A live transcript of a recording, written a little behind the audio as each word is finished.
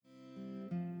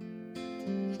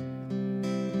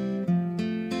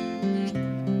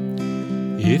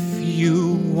If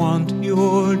you want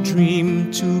your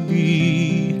dream to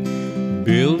be,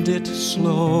 build it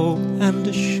slow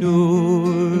and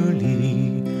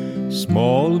surely.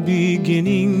 Small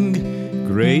beginning,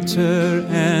 greater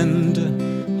end.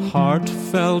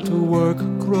 Heartfelt work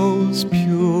grows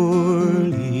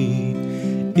purely.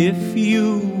 If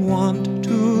you want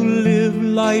to live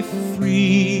life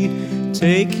free,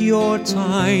 take your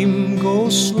time, go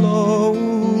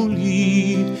slowly.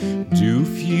 Do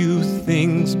few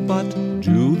things, but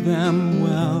do them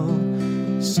well.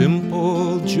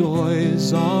 Simple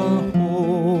joys are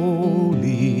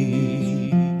holy.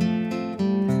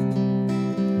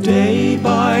 Day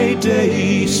by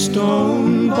day,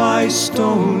 stone by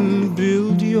stone,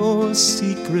 build your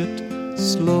secret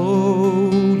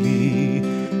slowly.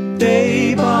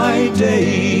 Day by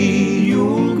day,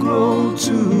 you'll grow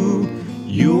too.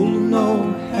 You'll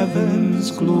know heaven's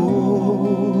glory.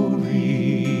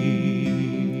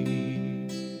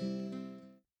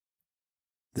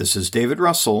 This is David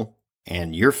Russell,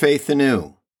 and Your Faith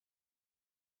Anew.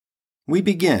 We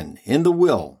begin in the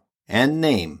will and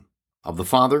name of the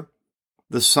Father,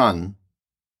 the Son,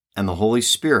 and the Holy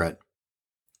Spirit.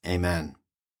 Amen.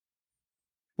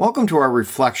 Welcome to our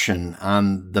reflection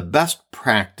on the best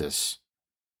practice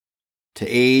to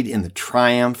aid in the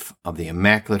triumph of the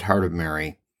Immaculate Heart of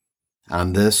Mary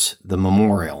on this, the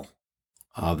memorial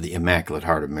of the Immaculate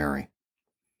Heart of Mary.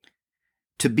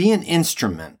 To be an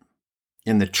instrument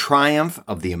in the triumph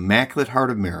of the Immaculate Heart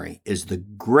of Mary is the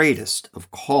greatest of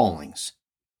callings,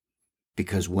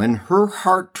 because when her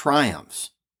heart triumphs,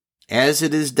 as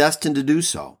it is destined to do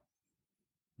so,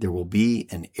 there will be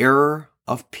an era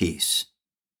of peace.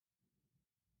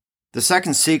 The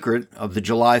second secret of the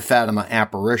July Fatima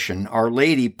apparition, Our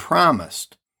Lady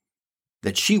promised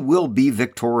that she will be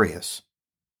victorious.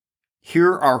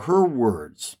 Here are her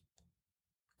words,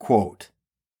 quote,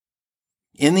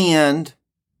 "In the end,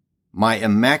 my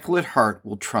Immaculate Heart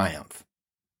will triumph.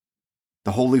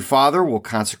 The Holy Father will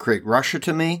consecrate Russia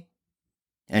to me,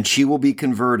 and she will be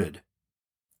converted,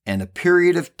 and a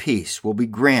period of peace will be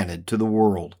granted to the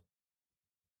world.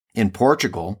 In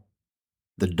Portugal,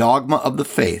 the dogma of the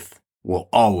faith will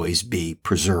always be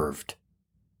preserved."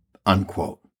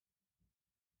 Unquote.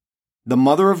 The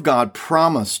Mother of God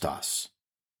promised us,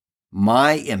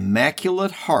 "My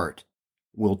Immaculate Heart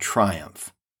will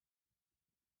triumph."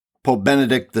 Pope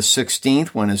Benedict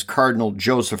XVI, when as Cardinal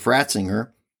Joseph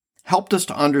Ratzinger, helped us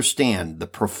to understand the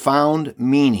profound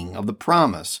meaning of the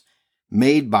promise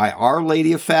made by Our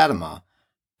Lady of Fatima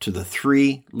to the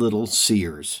three little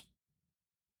seers.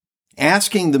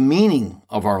 Asking the meaning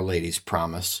of Our Lady's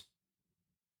promise,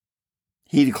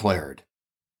 he declared,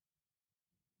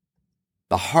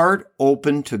 "The heart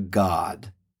open to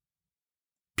God,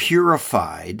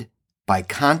 purified by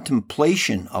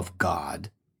contemplation of God,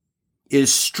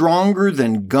 is stronger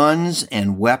than guns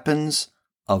and weapons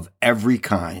of every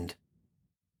kind.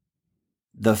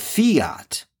 The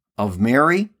fiat of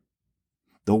Mary,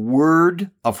 the word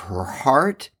of her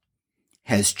heart,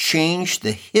 has changed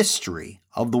the history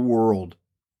of the world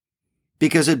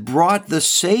because it brought the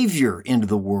Savior into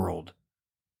the world.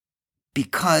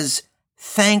 Because,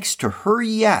 thanks to her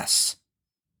yes,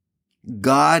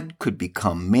 God could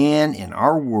become man in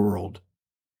our world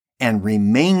and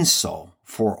remain so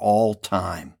for all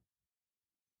time.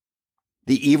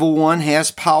 The evil one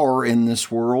has power in this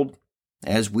world,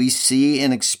 as we see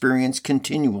and experience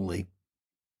continually.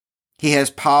 He has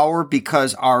power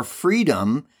because our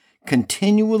freedom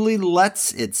continually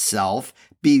lets itself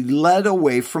be led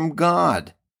away from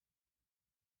God.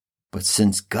 But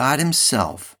since God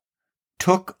himself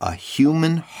took a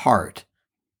human heart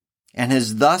and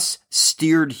has thus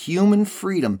steered human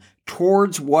freedom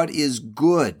towards what is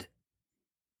good,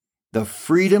 the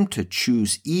freedom to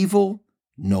choose evil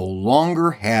no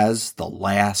longer has the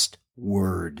last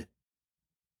word.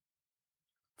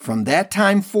 From that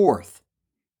time forth,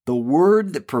 the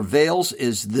word that prevails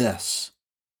is this: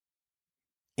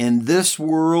 in this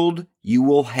world you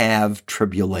will have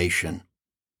tribulation,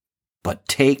 but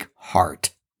take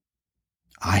heart.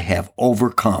 I have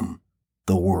overcome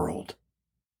the world.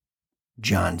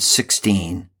 John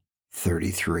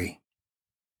 16:33.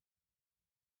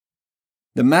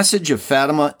 The message of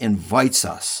Fatima invites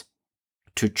us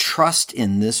to trust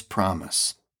in this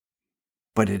promise,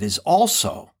 but it is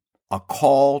also a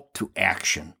call to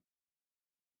action.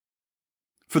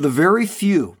 For the very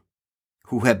few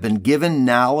who have been given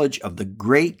knowledge of the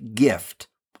great gift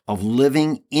of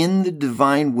living in the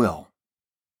divine will,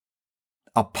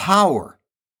 a power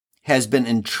has been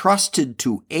entrusted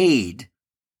to aid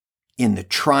in the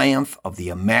triumph of the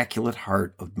Immaculate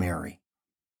Heart of Mary.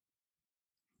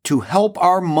 To help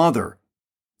our Mother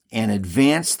and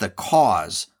advance the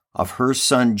cause of her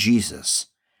Son Jesus,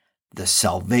 the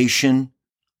salvation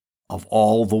of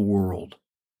all the world.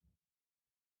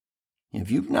 If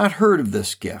you've not heard of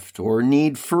this gift or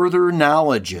need further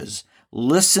knowledges,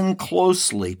 listen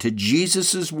closely to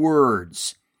Jesus'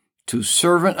 words to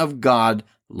servant of God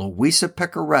Louisa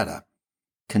Picaretta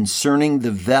concerning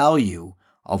the value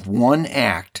of one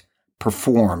act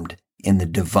performed in the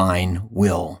divine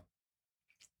will.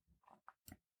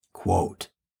 Quote,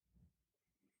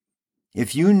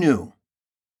 "If you knew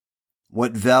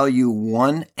what value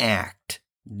one act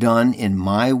done in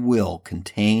my will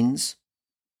contains,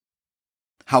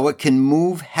 how it can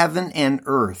move heaven and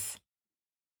earth,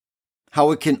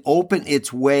 how it can open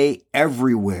its way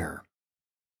everywhere.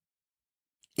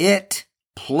 It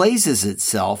places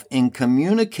itself in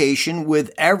communication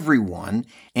with everyone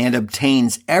and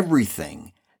obtains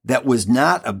everything that was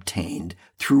not obtained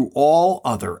through all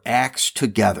other acts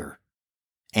together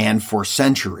and for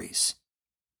centuries.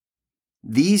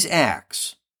 These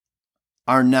acts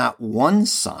are not one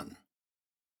son,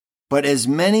 but as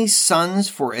many sons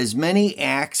for as many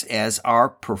acts as are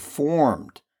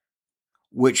performed,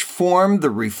 which form the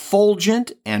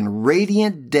refulgent and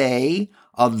radiant day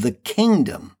of the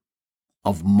kingdom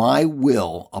of my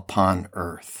will upon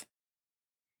earth.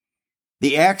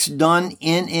 The acts done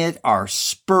in it are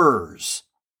spurs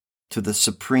to the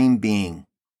Supreme Being.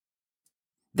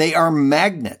 They are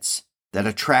magnets that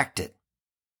attract it.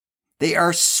 They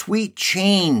are sweet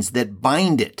chains that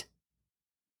bind it.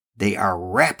 They are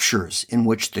raptures in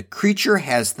which the creature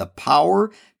has the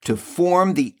power to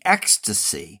form the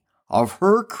ecstasy of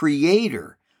her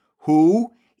Creator,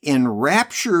 who,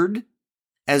 enraptured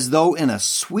as though in a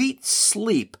sweet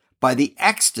sleep by the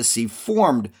ecstasy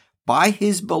formed by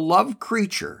his beloved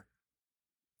creature,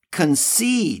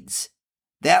 concedes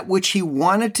that which he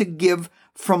wanted to give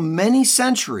from many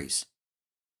centuries,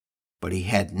 but he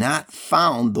had not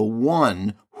found the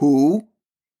one who,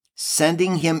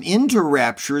 sending him into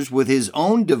raptures with his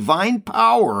own divine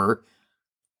power,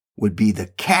 would be the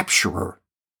capturer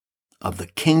of the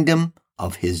kingdom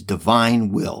of his divine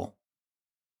will.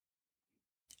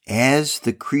 As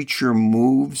the creature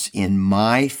moves in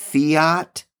my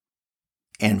fiat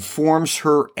and forms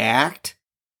her act,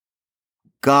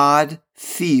 God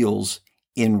feels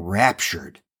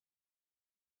enraptured,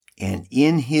 and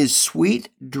in his sweet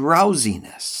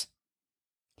drowsiness,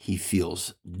 he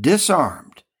feels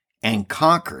disarmed and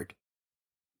conquered,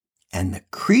 and the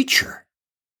creature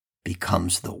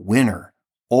becomes the winner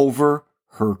over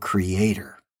her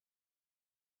Creator."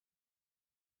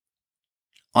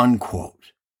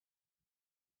 Unquote.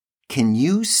 Can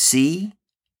you see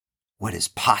what is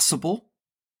possible?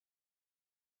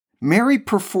 Mary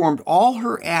performed all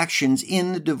her actions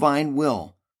in the divine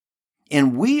will,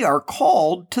 and we are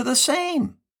called to the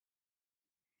same.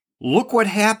 Look what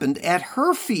happened at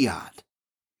her fiat.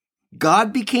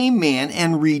 God became man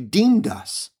and redeemed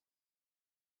us.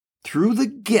 Through the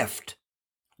gift,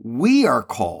 we are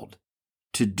called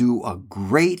to do a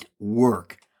great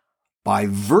work by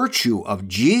virtue of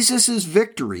Jesus'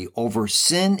 victory over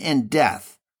sin and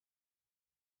death.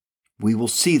 We will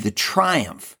see the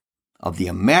triumph of the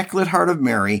Immaculate Heart of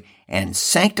Mary and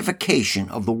sanctification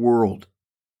of the world.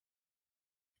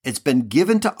 It's been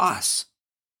given to us,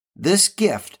 this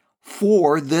gift,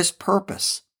 for this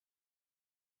purpose.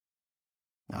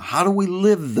 Now, how do we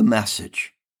live the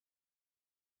message?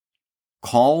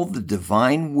 Call the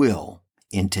divine will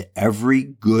into every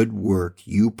good work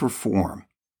you perform,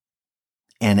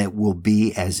 and it will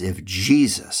be as if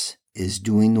Jesus is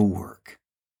doing the work,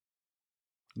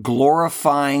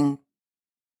 glorifying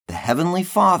the Heavenly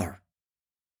Father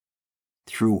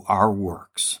through our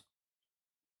works,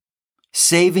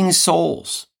 saving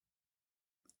souls,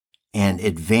 and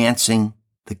advancing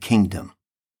the kingdom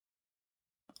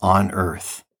on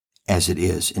earth as it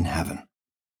is in heaven.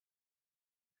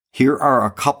 Here are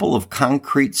a couple of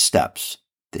concrete steps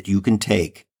that you can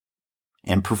take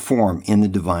and perform in the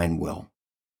divine will.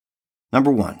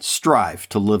 Number 1, strive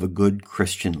to live a good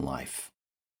Christian life.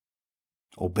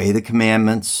 Obey the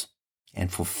commandments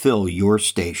and fulfill your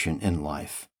station in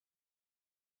life.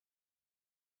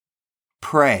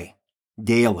 Pray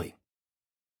daily,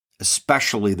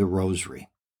 especially the Rosary.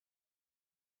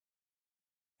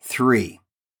 3,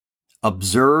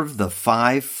 observe the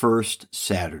 5 first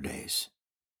Saturdays.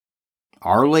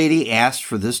 Our Lady asked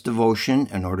for this devotion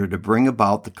in order to bring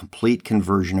about the complete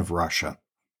conversion of Russia,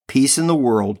 peace in the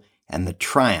world, and the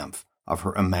triumph of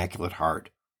her Immaculate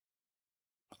Heart.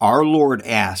 Our Lord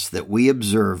asked that we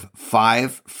observe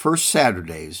 5 first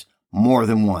Saturdays more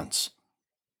than once,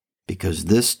 because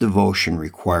this devotion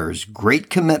requires great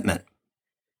commitment.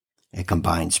 It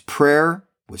combines prayer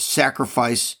with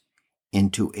sacrifice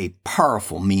into a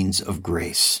powerful means of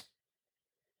grace.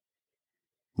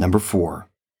 Number 4,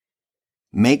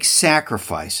 make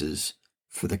sacrifices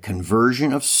for the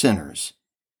conversion of sinners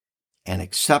and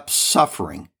accept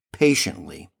suffering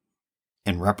patiently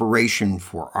in reparation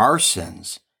for our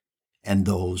sins and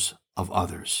those of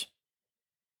others.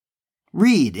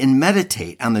 Read and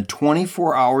meditate on the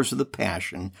 24 Hours of the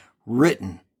Passion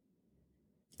written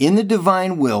in the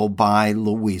Divine Will by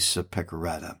Louisa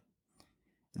Piccarreta.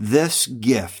 This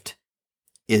gift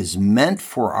is meant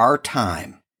for our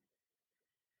time.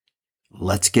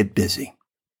 Let's get busy.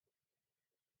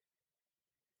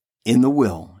 In the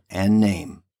will and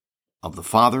name of the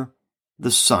Father,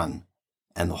 the Son,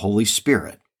 and the Holy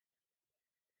Spirit.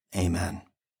 Amen.